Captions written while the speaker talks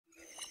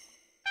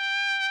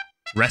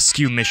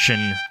Rescue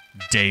mission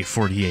day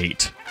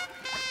 48.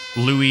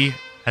 Louis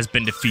has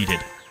been defeated.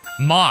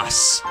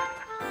 Moss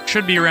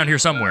should be around here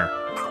somewhere.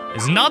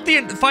 Is not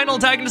the final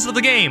antagonist of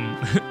the game.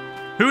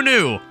 Who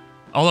knew?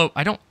 Although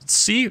I don't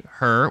see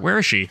her. Where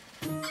is she?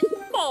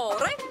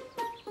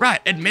 Right,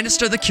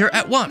 administer the cure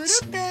at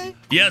once.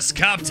 Yes,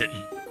 Captain.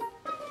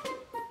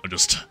 I'll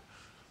just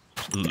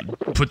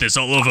put this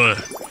all over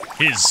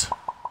his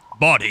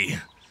body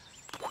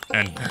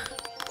and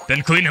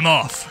then clean him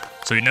off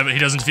so he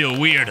doesn't feel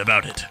weird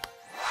about it.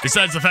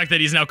 Besides the fact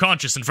that he's now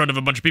conscious in front of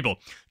a bunch of people.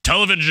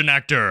 Television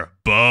actor,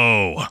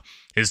 Bo.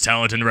 His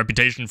talent and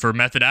reputation for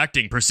method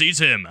acting precedes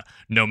him.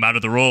 No matter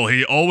the role,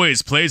 he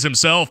always plays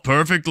himself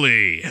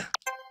perfectly.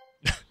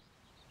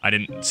 I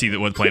didn't see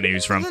what planet he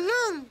was from.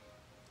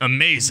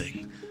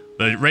 Amazing.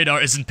 The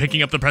radar isn't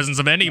picking up the presence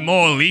of any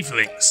more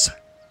leaflings.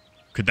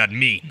 Could that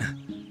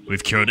mean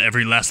we've cured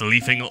every last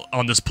leafling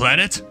on this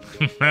planet?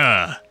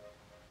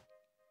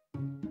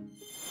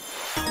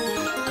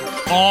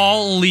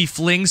 All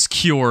leaflings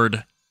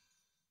cured.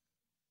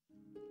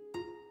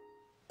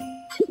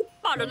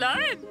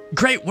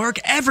 Great work,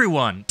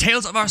 everyone!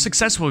 Tales of our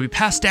success will be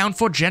passed down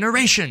for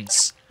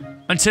generations.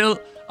 Until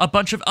a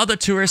bunch of other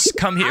tourists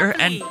come here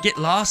and get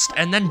lost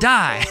and then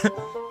die.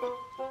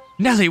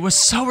 Nelly, we're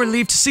so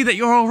relieved to see that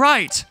you're all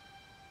right.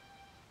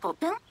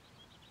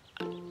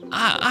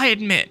 I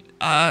admit,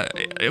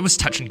 it was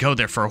touch and go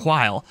there for a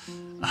while.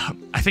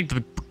 I think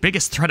the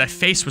biggest threat I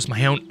faced was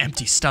my own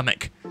empty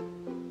stomach.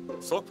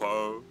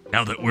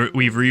 Now that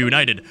we've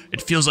reunited,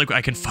 it feels like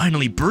I can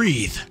finally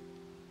breathe.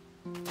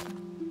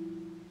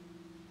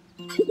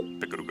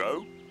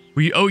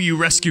 We owe you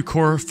Rescue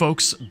Corps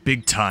folks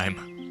big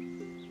time.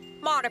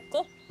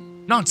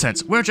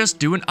 Nonsense, we're just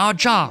doing our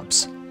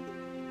jobs.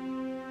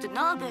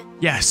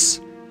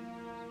 Yes.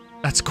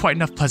 That's quite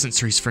enough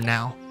pleasantries for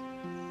now.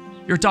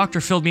 Your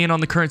doctor filled me in on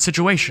the current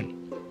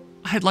situation.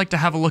 I'd like to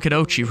have a look at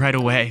Ochi right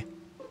away.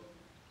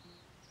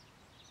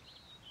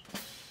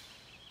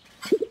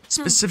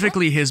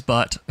 Specifically his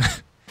butt.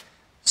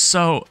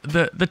 So,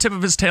 the tip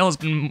of his tail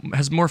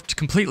has morphed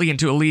completely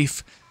into a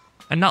leaf,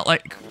 and not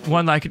like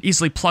one that I could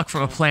easily pluck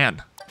from a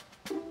plant.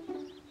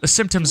 The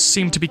symptoms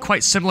seem to be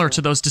quite similar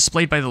to those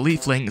displayed by the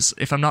leaflings,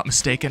 if I'm not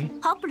mistaken.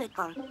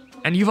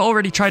 And you've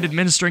already tried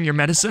administering your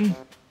medicine?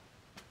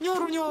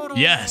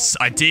 Yes,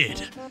 I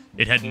did.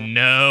 It had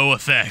no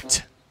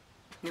effect.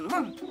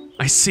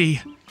 I see.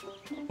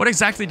 What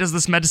exactly does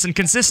this medicine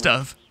consist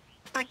of?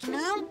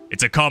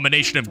 It's a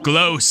combination of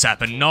glow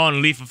sap and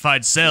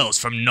non-leafified cells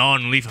from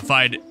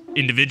non-leafified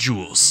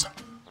individuals.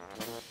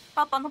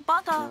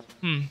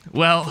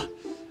 Well,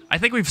 I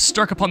think we've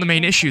struck upon the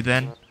main issue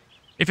then.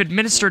 If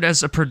administered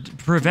as a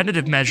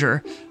preventative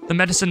measure, the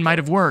medicine might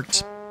have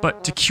worked,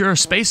 but to cure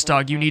Space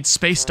Dog, you need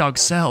Space Dog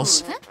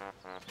cells. Do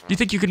you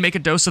think you could make a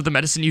dose of the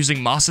medicine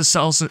using Moss's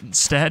cells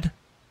instead?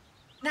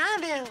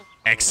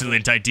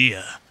 Excellent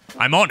idea.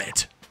 I'm on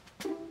it.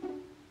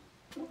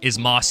 Is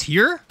Moss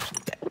here?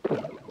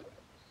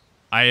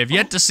 I have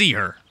yet to see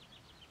her.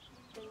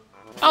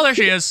 Oh, there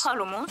she is.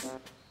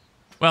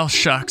 Well,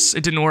 shucks,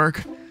 it didn't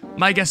work.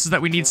 My guess is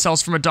that we need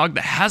cells from a dog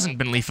that hasn't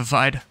been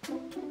leafified.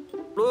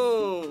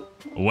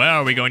 Where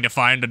are we going to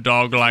find a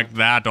dog like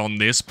that on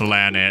this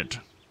planet?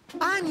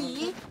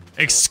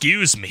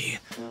 Excuse me,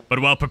 but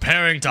while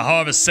preparing to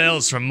harvest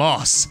cells from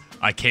Moss,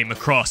 I came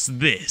across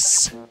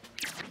this.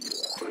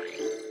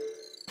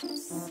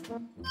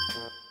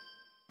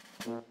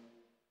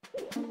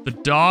 The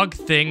dog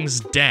thing's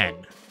den.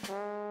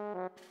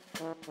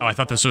 Oh, I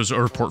thought this was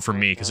a report from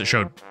me because it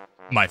showed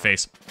my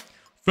face.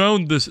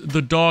 Found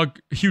the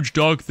huge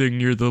dog thing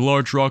near the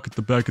large rock at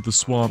the back of the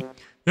swamp.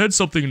 It had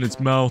something in its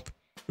mouth.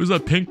 It was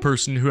that pink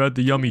person who had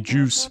the yummy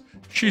juice.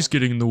 She's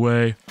getting in the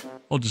way.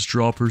 I'll just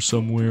drop her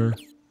somewhere.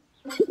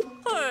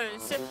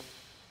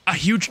 A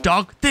huge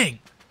dog thing.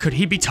 Could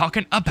he be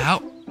talking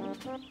about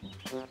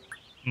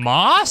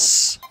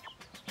Moss?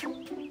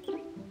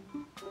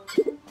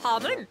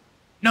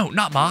 No,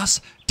 not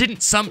Moss.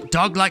 Didn't some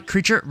dog-like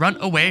creature run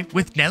away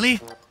with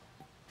Nelly?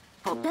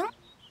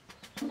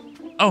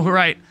 Oh,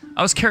 right.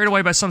 I was carried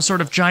away by some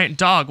sort of giant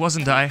dog,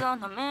 wasn't I?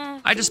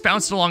 I just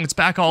bounced along its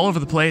back all over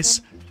the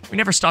place. We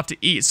never stopped to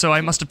eat, so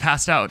I must have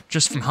passed out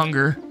just from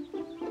hunger.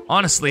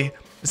 Honestly,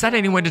 is that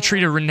any way to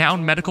treat a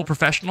renowned medical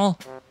professional?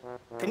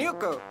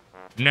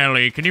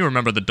 Nelly, can you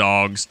remember the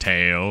dog's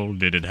tail?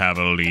 Did it have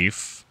a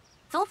leaf?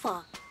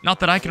 Not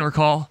that I can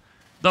recall,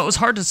 though it was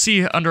hard to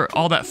see under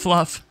all that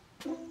fluff.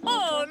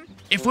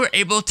 If we're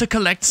able to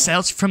collect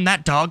cells from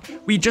that dog,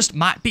 we just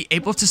might be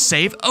able to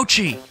save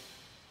Ochi.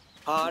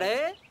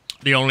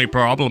 The only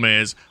problem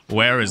is,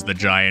 where is the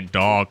giant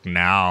dog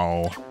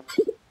now?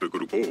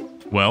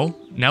 Well,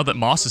 now that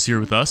Moss is here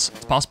with us,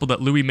 it's possible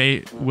that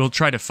Louis will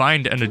try to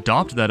find and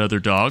adopt that other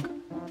dog.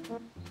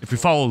 If we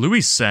follow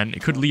Louis' scent,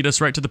 it could lead us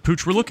right to the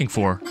pooch we're looking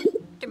for.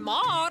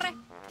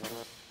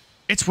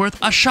 It's worth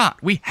a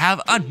shot. We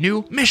have a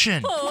new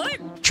mission.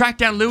 Track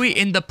down Louis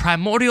in the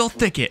primordial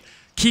thicket.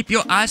 Keep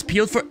your eyes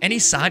peeled for any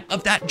sign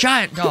of that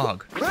giant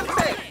dog.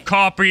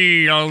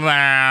 Copy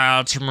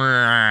that.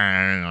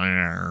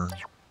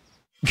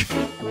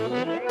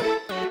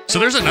 So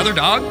there's another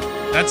dog?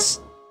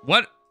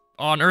 What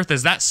on earth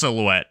is that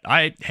silhouette?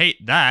 I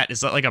hate that.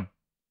 Is that like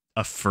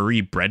a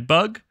furry bread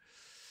bug?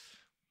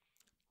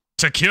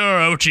 To cure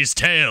Ochi's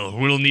tail,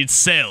 we'll need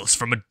sails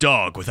from a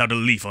dog without a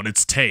leaf on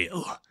its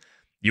tail.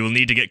 You will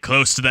need to get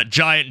close to that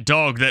giant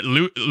dog that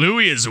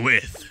Louie is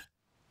with.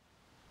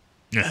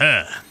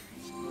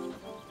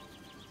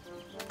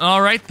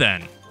 Alright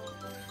then.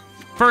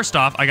 First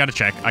off, I gotta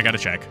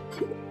check.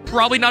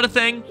 Probably not a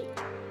thing.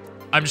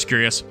 I'm just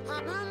curious.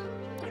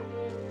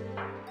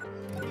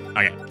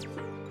 Okay.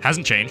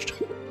 Hasn't changed.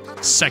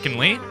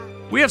 Secondly,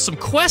 we have some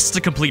quests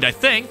to complete, I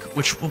think,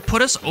 which will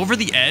put us over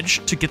the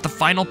edge to get the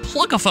final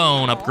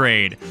Pluckaphone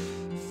upgrade.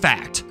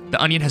 Fact,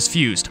 the onion has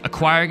fused,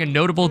 acquiring a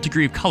notable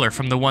degree of color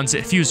from the ones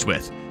it fused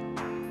with.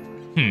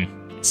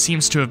 It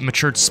seems to have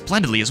matured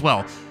splendidly as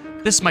well.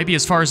 This might be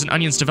as far as an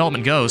onion's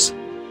development goes.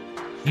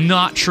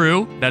 Not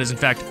true. That is in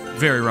fact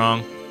very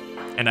wrong.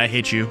 And I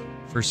hate you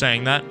for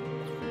saying that.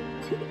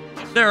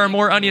 There are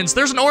more onions.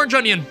 There's an orange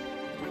onion!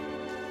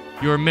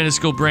 Your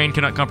minuscule brain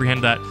cannot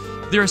comprehend that.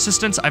 With your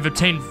assistance, I've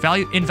obtained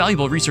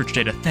invaluable research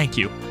data. Thank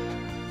you.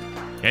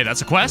 Okay,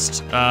 that's a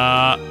quest.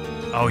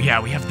 Oh yeah,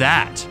 we have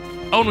that.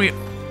 Oh, and we...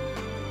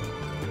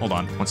 Hold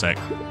on, one sec.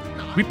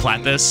 We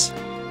plat this.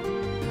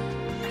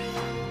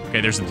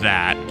 Okay, there's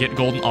that. Get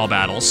gold in all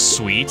battles.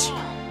 Sweet.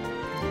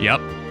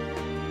 Yep.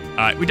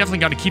 We definitely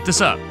got to keep this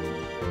up.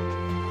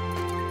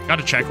 Got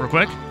to check real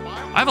quick.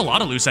 I have a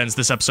lot of loose ends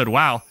this episode.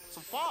 Wow.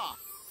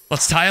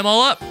 Let's tie them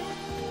all up.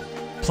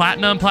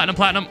 Platinum, platinum,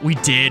 platinum. We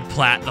did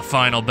plat the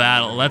final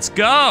battle. Let's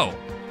go.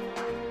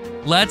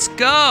 Let's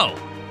go.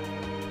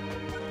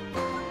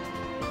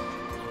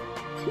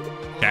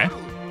 Okay.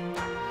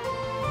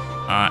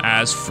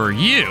 As for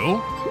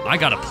you, I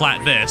gotta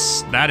plat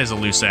this. That is a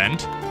loose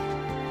end.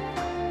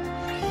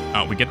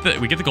 Oh, we get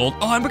the gold.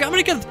 Oh, I'm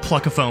gonna get the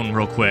Pluckaphone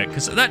real quick,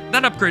 because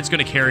that upgrade's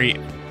gonna carry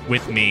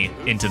with me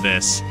into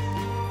this.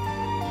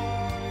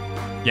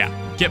 Yeah,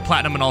 get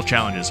platinum in all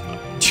challenges.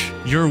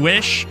 Your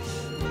wish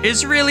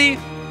is really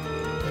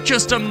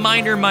just a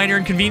minor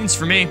inconvenience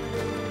for me.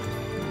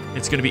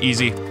 It's gonna be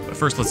easy, but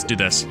first let's do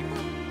this.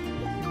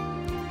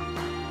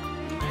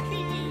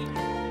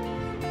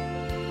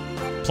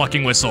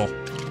 Plucking whistle.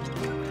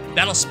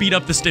 That'll speed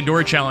up the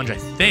Stendori challenge, I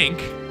think.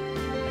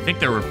 I think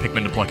there were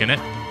Pikmin to pluck in it.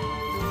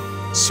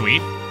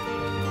 Sweet.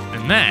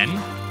 And then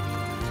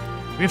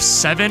we have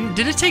 7.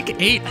 Did it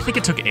take 8? I think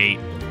it took 8,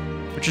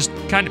 which is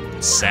kind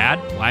of sad.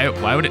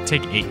 Why would it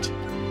take 8?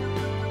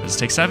 Does it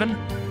take 7?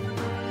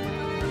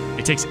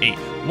 It takes 8.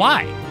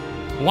 Why?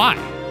 Why?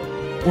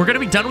 We're gonna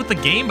be done with the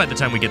game by the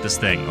time we get this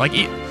thing. Like,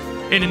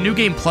 in a New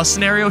Game Plus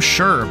scenario,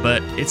 sure,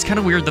 but it's kind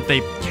of weird that they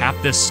cap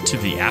this to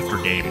the after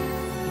game.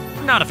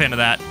 Not a fan of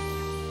that.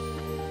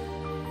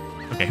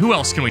 Okay, who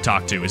else can we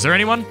talk to? Is there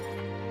anyone?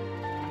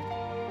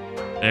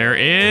 There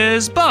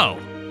is Bo.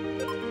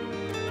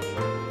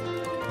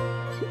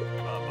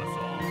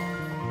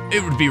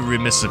 It would be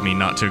remiss of me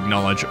not to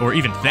acknowledge or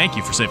even thank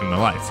you for saving my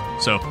life.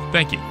 So,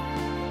 thank you.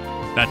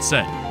 That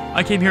said,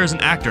 I came here as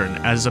an actor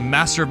and as a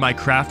master of my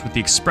craft with the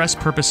express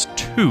purpose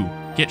to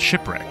get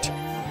shipwrecked.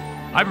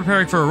 I'm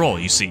preparing for a role,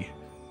 you see.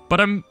 But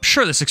I'm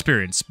sure this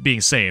experience,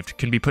 being saved,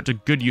 can be put to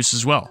good use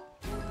as well.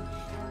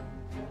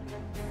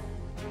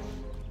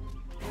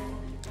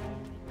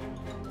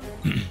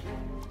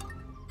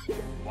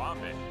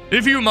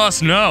 If you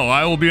must know,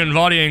 I will be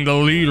embodying the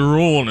lead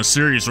role in a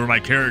series where my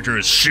character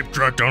is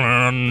shipwrecked on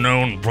an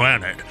unknown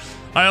planet.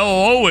 I will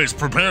always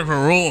prepare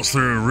for roles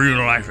through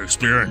real-life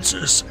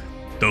experiences.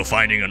 Though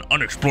finding an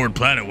unexplored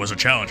planet was a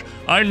challenge,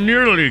 I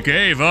nearly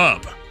gave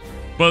up.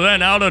 But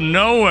then out of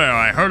nowhere,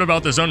 I heard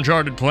about this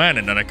uncharted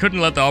planet and I couldn't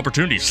let the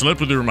opportunity slip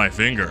through my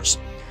fingers.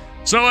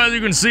 So as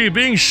you can see,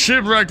 being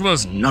shipwrecked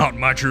was not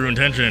my true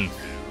intention.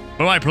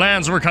 But my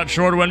plans were cut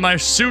short when my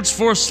suit's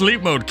forced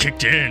sleep mode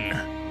kicked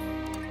in.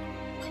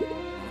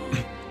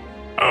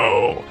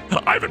 Oh,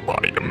 I've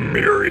embodied a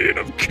myriad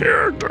of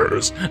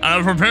characters.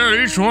 I've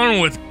prepared each one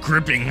with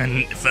gripping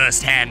and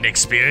first-hand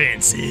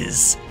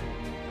experiences.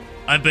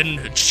 I've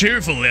been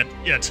cheerful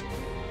yet...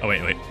 Oh,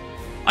 wait.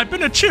 I've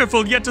been a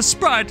cheerful yet a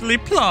sprightly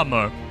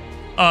plumber.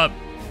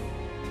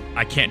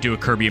 I can't do a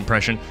Kirby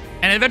impression.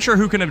 An adventurer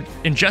who can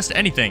ingest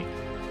anything.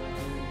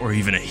 Or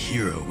even a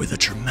hero with a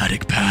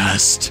traumatic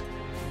past.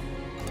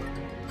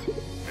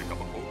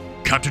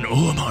 Captain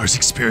Olamar's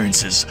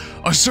experiences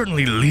are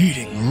certainly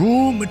leading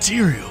raw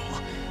material.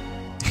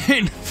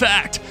 In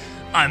fact,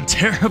 I'm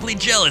terribly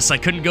jealous I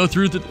couldn't go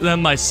through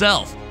them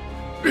myself.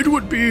 It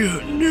would be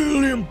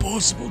nearly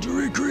impossible to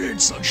recreate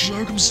such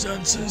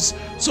circumstances,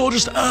 so I'll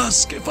just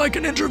ask if I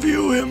can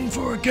interview him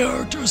for a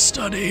character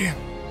study.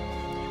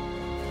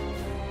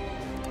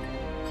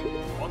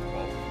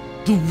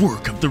 The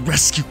work of the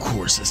rescue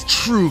course is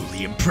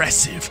truly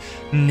impressive,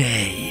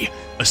 nay,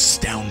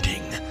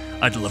 astounding.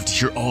 I'd love to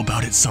hear all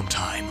about it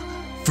sometime,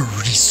 for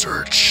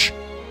research.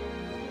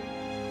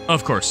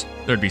 Of course,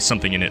 there'd be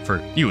something in it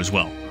for you as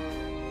well.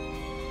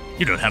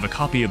 You don't have a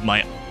copy of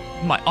my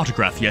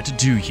autograph yet,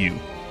 do you?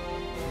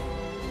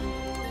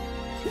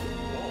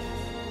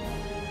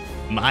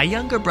 My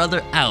younger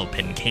brother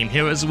Alpin came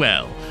here as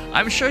well.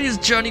 I'm sure his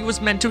journey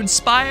was meant to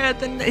inspire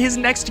his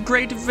next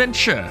great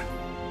adventure.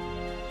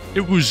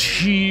 It was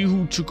he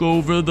who took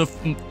over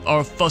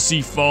our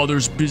fussy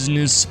father's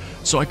business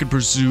so I could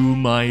pursue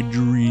my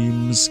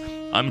dreams.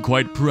 I'm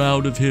quite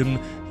proud of him.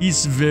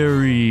 He's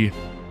very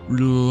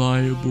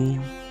reliable.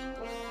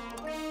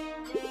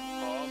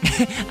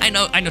 I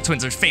know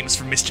twins are famous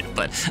for mischief,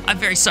 but I'm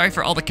very sorry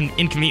for all the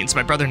inconvenience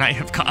my brother and I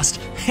have caused.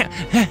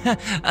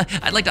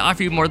 I'd like to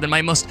offer you more than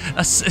my most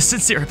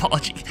sincere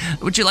apology.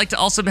 Would you like to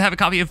also have a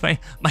copy of my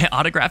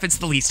autograph? It's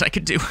the least I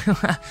could do.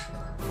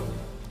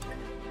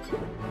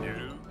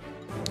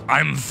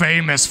 I'm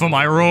famous for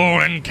my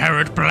role in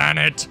Carrot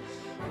Planet.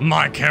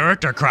 My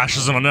character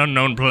crashes on an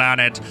unknown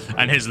planet,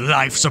 and his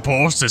life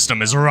support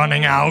system is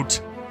running out.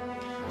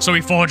 So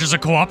he forges a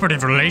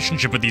cooperative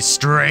relationship with these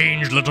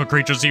strange little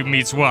creatures he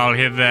meets while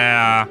he's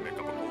there.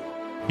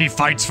 He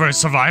fights for his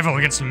survival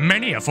against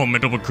many a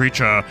formidable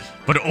creature,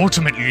 but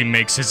ultimately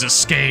makes his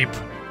escape.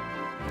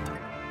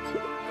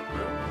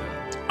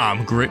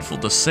 I'm grateful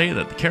to say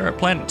that the Carrot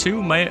Planet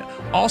 2 may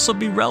also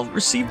be well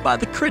received by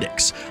the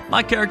critics.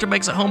 My character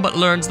makes it home but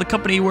learns the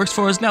company he works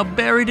for is now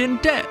buried in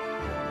debt.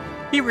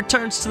 He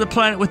returns to the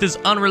planet with his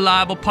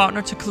unreliable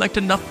partner to collect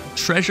enough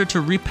treasure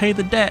to repay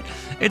the debt.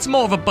 It's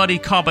more of a buddy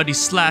comedy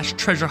 /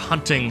 treasure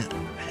hunting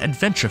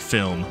adventure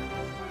film.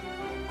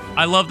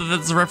 I love that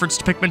that's a reference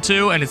to Pikmin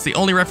 2, and it's the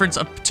only reference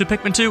to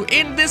Pikmin 2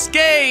 in this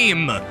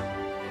game!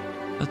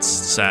 That's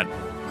sad.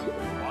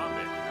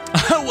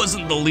 I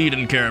wasn't the lead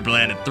in Carrot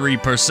Planet 3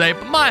 per se,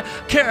 but my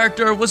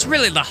character was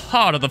really the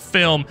heart of the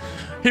film.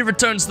 He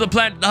returns to the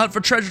planet to hunt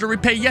for treasure to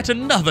repay yet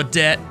another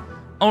debt,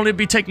 only to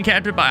be taken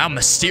captive by a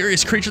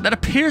mysterious creature that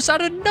appears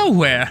out of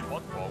nowhere.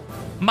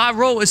 My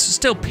role is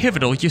still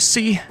pivotal, you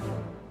see.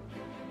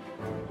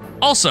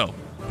 Also,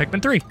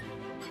 Pikmin 3.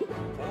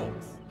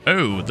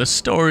 Oh, the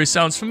story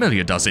sounds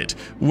familiar, does it?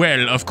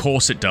 Well, of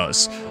course it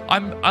does.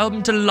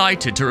 I'm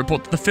delighted to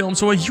report that the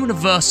films were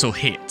universal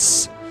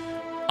hits.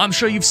 I'm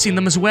sure you've seen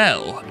them as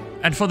well,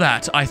 and for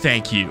that, I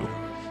thank you.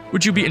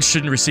 Would you be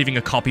interested in receiving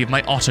a copy of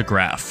my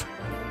autograph?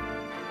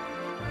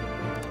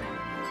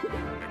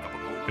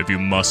 If you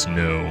must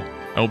know,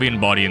 I will be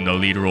embodying the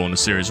lead role in a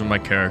series where my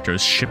character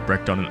is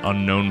shipwrecked on an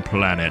unknown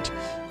planet.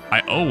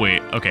 Oh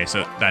wait, okay,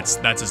 so that's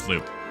his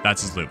loop.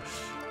 That's his loop.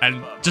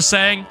 And just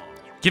saying,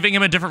 giving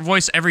him a different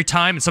voice every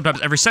time and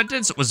sometimes every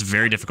sentence was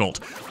very difficult.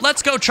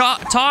 Let's go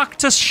talk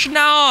to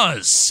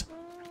Schnoz.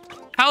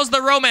 How's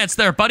the romance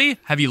there, buddy?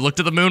 Have you looked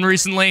at the moon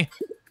recently?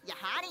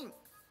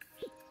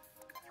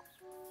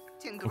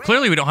 Well,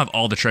 clearly we don't have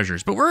all the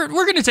treasures, but we're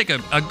gonna take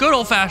a good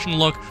old-fashioned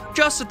look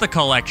just at the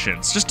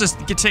collections, just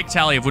to take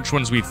tally of which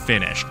ones we've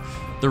finished.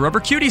 The Rubber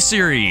Cutie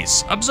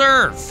series,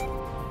 observe.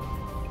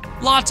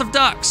 Lots of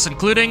ducks,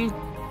 including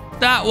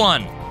that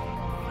one.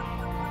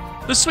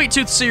 The Sweet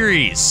Tooth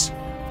series.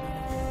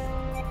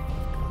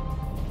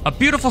 A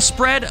beautiful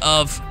spread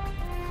of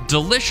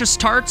delicious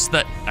tarts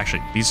that,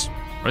 actually,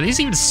 are these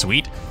even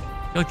sweet? I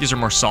feel like these are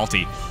more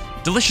salty.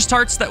 Delicious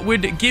tarts that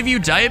would give you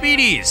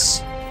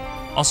diabetes.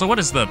 Also, hold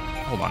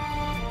on.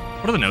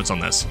 What are the notes on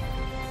this?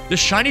 This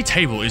shiny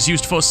table is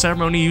used for a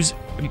ceremony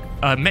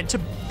meant to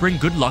bring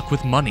good luck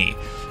with money.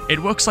 It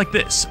works like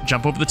this.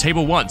 Jump over the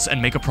table once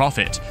and make a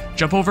profit.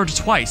 Jump over it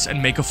twice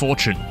and make a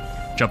fortune.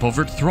 Jump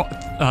over it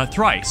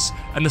thrice,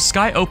 and the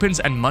sky opens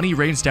and money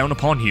rains down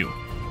upon you.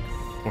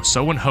 Or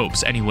so one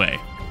hopes, anyway.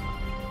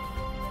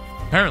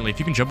 Apparently, if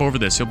you can jump over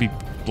this, you'll be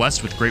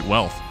blessed with great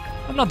wealth.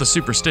 I'm not the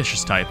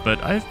superstitious type,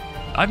 but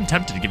I'm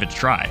tempted to give it a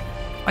try.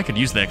 I could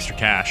use the extra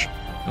cash.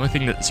 The only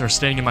thing that's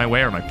standing in my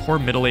way are my poor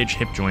middle-aged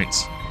hip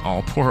joints.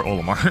 Oh, poor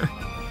Olimar.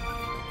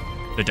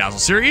 The Dazzle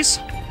series.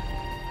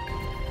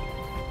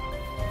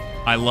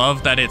 I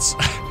love that it's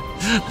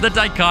the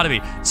dichotomy.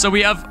 So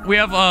we have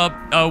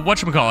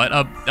whatchamacallit,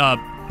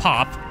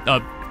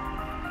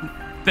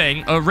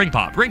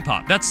 ring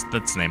pop. That's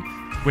the name.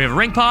 We have a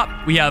ring pop.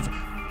 We have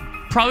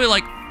probably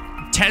like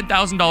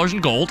 $10,000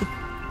 in gold.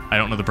 I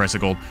don't know the price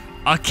of gold.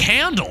 A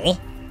candle,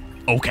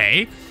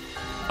 okay.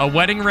 A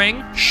wedding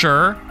ring,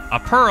 sure. A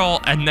pearl,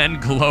 and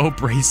then glow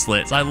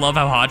bracelets. I love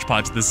how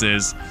hodgepodge this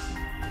is.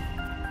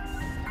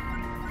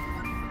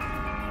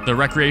 The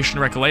Recreation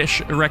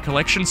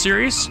Recollection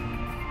series.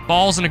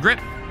 Balls and a grip.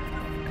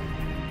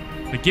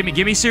 The Gimme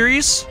Gimme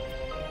series.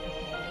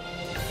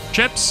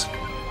 Chips.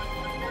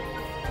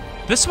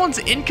 This one's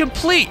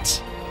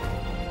incomplete.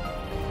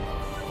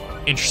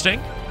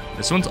 Interesting.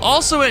 This one's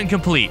also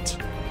incomplete.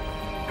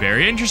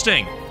 Very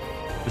interesting.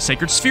 The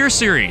Sacred Sphere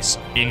series.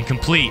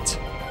 Incomplete.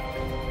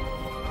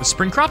 The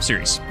Spring Crop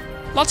series.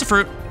 Lots of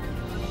fruit.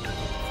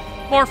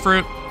 More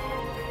fruit.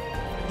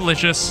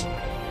 Delicious.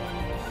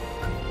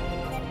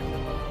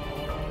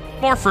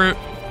 More fruit.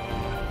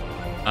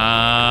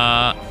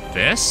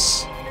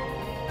 This.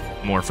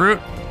 More fruit.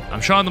 I'm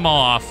showing them all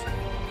off.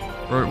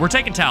 We're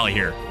taking tally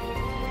here.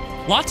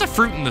 Lots of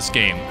fruit in this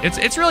game.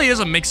 It really is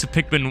a mix of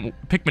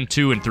Pikmin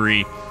 2 and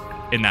 3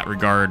 in that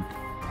regard.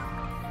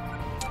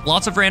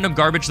 Lots of random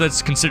garbage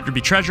that's considered to be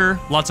treasure.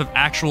 Lots of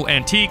actual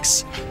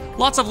antiques.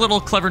 Lots of little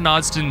clever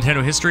nods to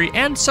Nintendo history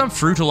and some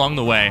fruit along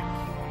the way.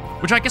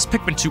 Which I guess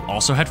Pikmin 2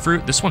 also had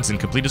fruit. This one's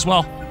incomplete as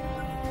well.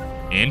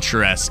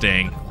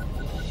 Interesting.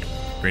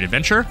 Great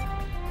Adventure.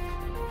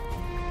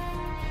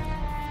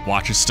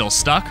 Watch is still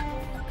stuck.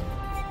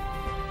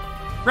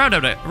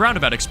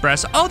 Roundabout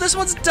Express. Oh, this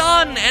one's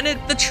done, and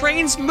the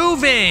train's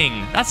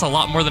moving. That's a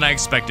lot more than I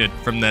expected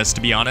from this,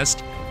 to be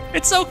honest.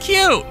 It's so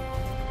cute.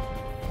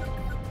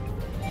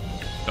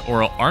 The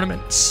Oral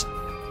Ornaments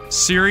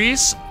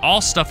series,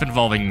 all stuff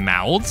involving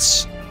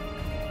mouths.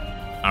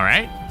 All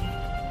right.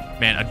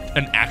 Man,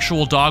 an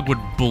actual dog would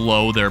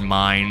blow their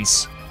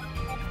minds.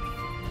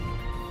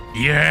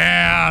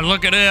 Yeah,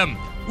 look at him.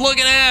 Look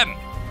at him.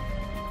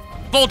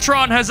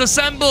 Voltron has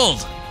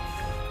assembled.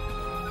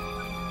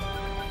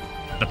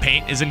 The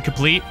paint is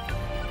incomplete.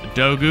 The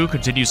Dogu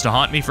continues to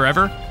haunt me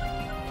forever.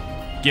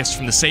 Gifts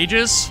from the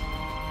sages.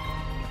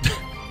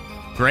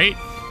 Great.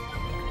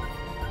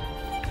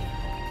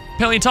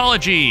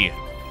 Paleontology.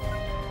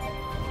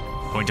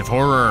 Point of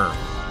horror.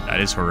 That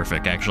is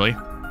horrific, actually.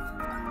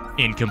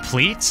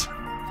 Incomplete.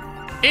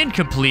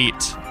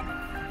 Incomplete.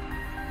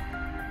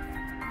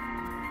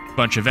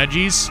 Bunch of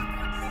veggies.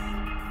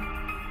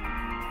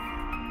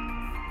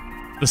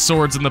 The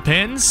swords and the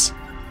pins.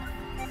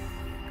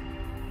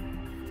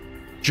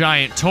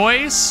 Giant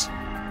toys.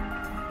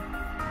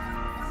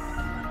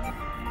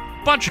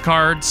 Bunch of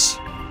cards.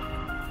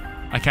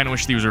 I kind of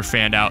wish these were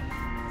fanned out.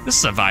 This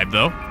is a vibe,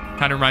 though.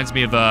 Kind of reminds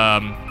me of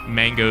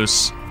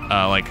Mango's,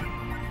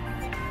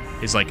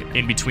 his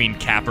in-between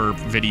capper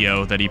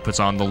video that he puts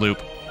on the loop.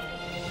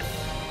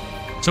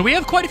 So we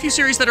have quite a few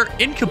series that are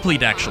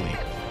incomplete, actually.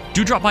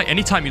 Do drop by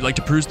anytime you'd like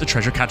to peruse the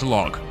treasure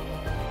catalog.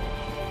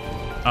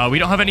 We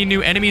don't have any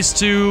new enemies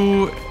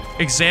to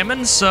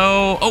examine,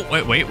 so... Oh,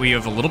 wait, we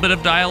have a little bit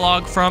of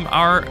dialogue from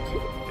our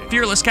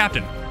fearless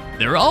captain.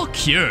 They're all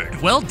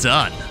cured. Well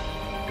done.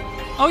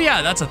 Oh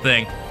yeah, that's a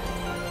thing.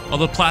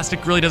 Although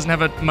plastic really doesn't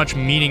have much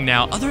meaning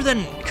now, other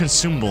than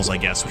consumables, I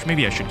guess, which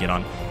maybe I should get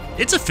on.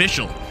 It's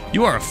official.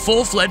 You are a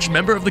full-fledged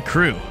member of the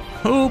crew.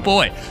 Oh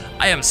boy,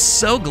 I am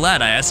so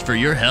glad I asked for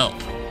your help.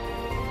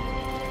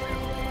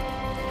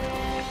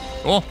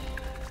 Cool.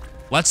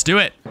 Let's do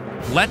it.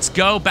 Let's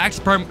go back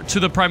to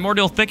the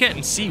primordial thicket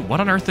and see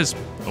what on earth is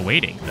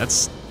awaiting.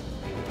 It's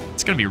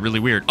gonna be really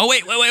weird. Oh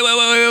wait,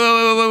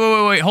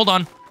 wait, hold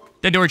on.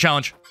 Dandori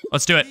challenge.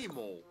 Let's do it.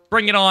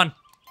 Bring it on.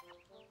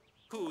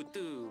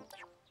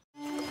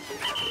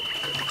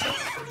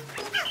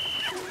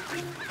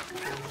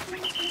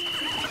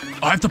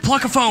 I have to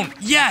pluck a phone.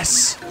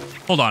 Yes.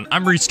 Hold on,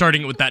 I'm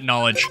restarting it with that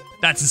knowledge.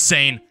 That's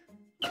insane.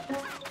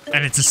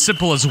 And it's as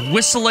simple as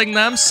whistling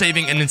them,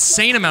 saving an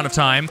insane amount of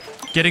time,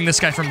 getting this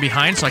guy from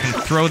behind so I can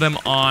throw them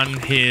on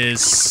his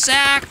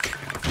sack.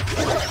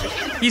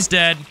 He's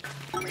dead.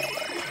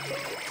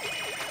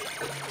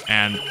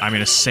 And I'm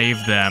gonna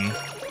save them.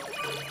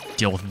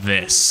 Deal with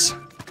this.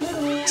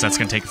 Because that's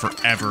gonna take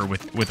forever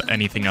with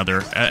anything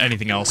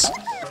else.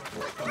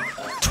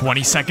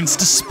 20 seconds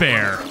to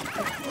spare.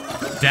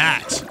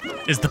 That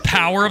is the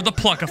power of the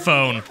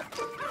pluck-a-phone.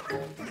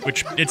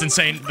 Which, it's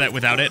insane that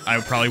without it, I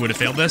probably would have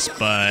failed this,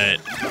 but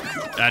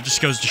that just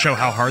goes to show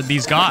how hard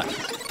these got.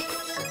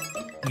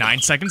 9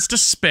 seconds to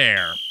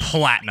spare.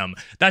 Platinum.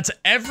 That's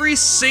every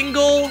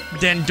single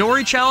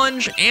Dandori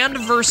challenge and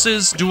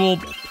versus dual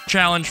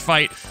challenge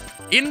fight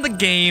in the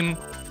game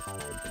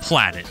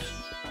platted.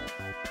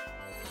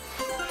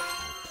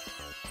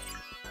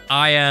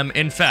 I am,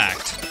 in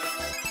fact,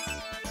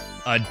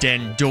 a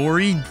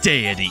Dandori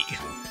deity.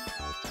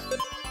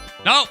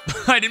 No,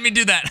 I didn't mean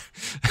to do that.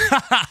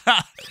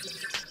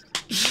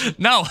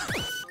 No.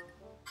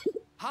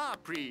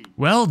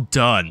 Well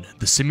done.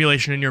 The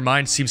simulation in your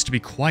mind seems to be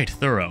quite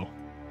thorough.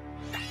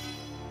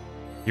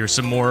 Here's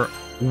some more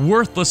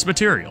worthless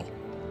material.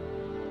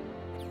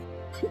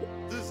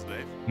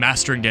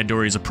 Mastering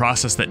Dandori is a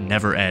process that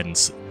never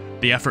ends.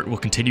 The effort will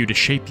continue to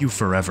shape you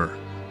forever.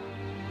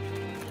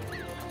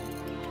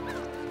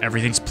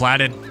 Everything's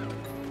platted.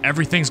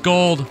 Everything's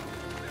gold.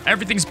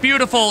 Everything's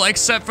beautiful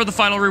except for the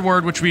final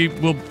reward, which we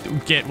will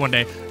get one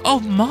day. Oh,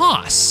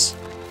 Moss.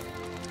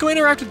 Let's go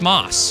interact with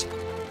Moss.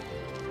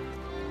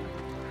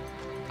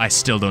 I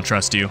still don't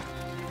trust you.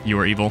 You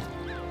are evil.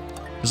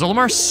 Does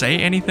Olimar say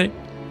anything?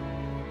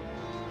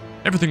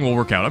 Everything will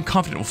work out. I'm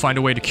confident we'll find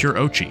a way to cure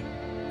Ochi.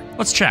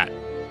 Let's chat.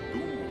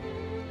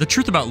 The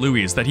truth about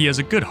Louis is that he has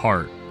a good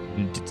heart,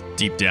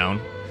 deep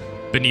down,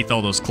 beneath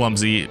all those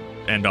clumsy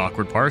and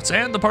awkward parts,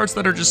 and the parts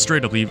that are just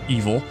straight up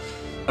evil.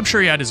 I'm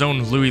sure he had his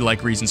own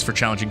Louis-like reasons for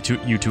challenging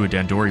you to a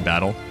Dandori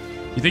battle.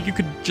 You think you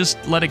could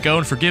just let it go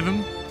and forgive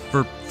him?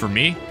 For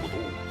me?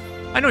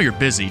 I know you're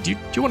busy. Do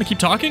you want to keep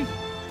talking?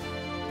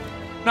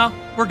 No,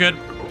 we're good.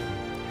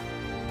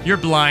 You're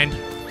blind.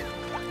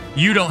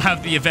 You don't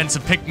have the events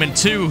of Pikmin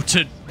 2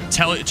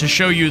 to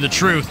show you the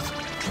truth.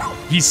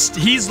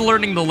 He's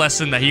learning the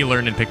lesson that he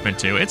learned in Pikmin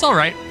 2. It's all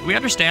right. We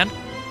understand.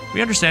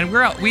 We understand.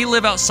 We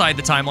live outside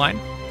the timeline.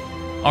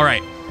 All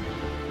right.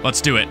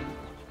 Let's do it.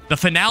 The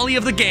finale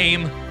of the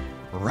game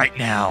right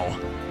now.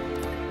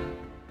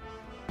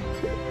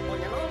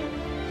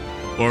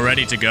 We're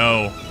ready to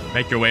go.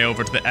 Make your way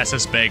over to the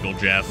SS Bagel,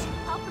 Jeff.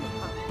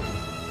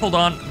 Hold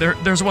on,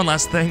 there's one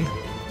last thing.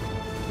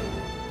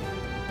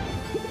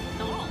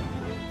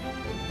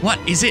 What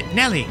is it,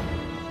 Nelly?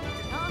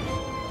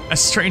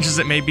 As strange as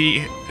it may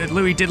be,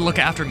 Louis did look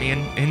after me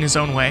in his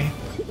own way.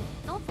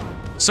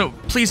 So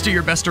please do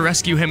your best to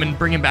rescue him and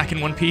bring him back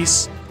in one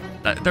piece.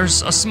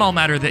 There's a small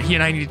matter that he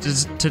and I need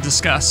to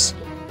discuss.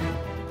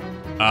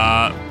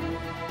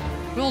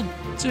 Will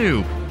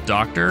do,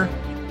 Doctor.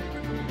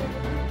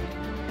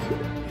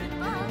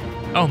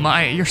 Oh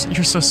my, you're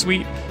so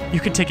sweet. You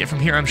can take it from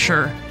here, I'm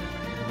sure.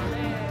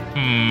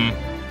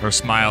 Her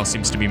smile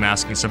seems to be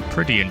masking some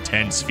pretty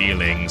intense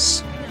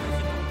feelings.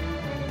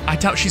 I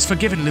doubt she's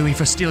forgiven Louis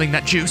for stealing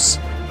that juice.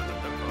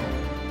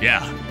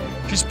 Yeah,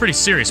 she's pretty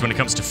serious when it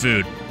comes to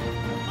food.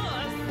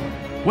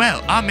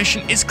 Well, our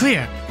mission is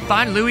clear.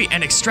 Find Louis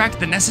and extract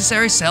the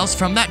necessary cells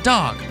from that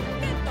dog.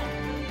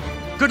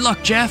 Good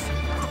luck, Jeff.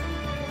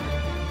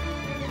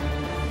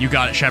 You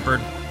got it,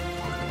 Shepard.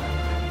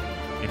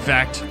 In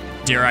fact,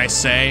 dare I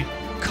say,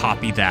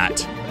 copy that.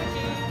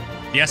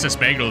 The SS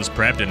Bagel is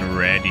prepped and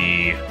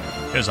ready.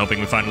 I was hoping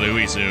we'd find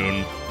Louis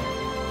soon.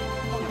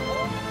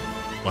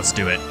 Let's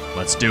do it.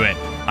 Let's do it.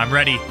 I'm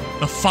ready.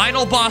 The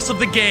final boss of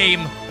the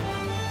game.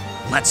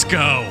 Let's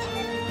go.